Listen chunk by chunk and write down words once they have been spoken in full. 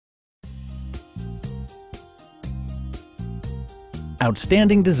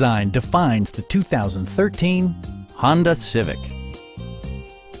Outstanding design defines the 2013 Honda Civic.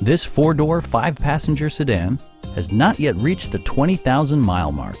 This four-door, five-passenger sedan has not yet reached the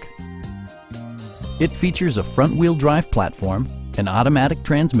 20,000-mile mark. It features a front-wheel drive platform, an automatic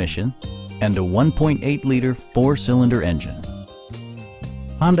transmission, and a 1.8-liter four-cylinder engine.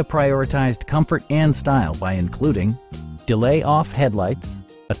 Honda prioritized comfort and style by including delay-off headlights,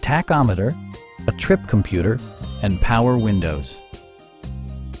 a tachometer, a trip computer, and power windows.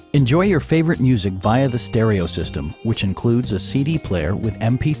 Enjoy your favorite music via the stereo system, which includes a CD player with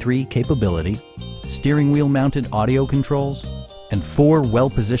MP3 capability, steering wheel mounted audio controls, and 4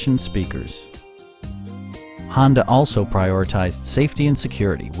 well-positioned speakers. Honda also prioritized safety and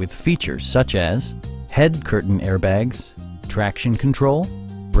security with features such as head curtain airbags, traction control,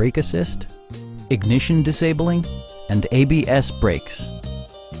 brake assist, ignition disabling, and ABS brakes.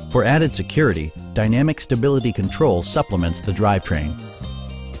 For added security, dynamic stability control supplements the drivetrain.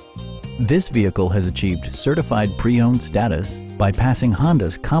 This vehicle has achieved certified pre-owned status by passing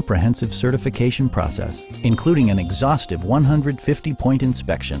Honda's comprehensive certification process, including an exhaustive 150-point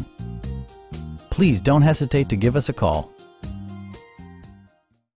inspection. Please don't hesitate to give us a call.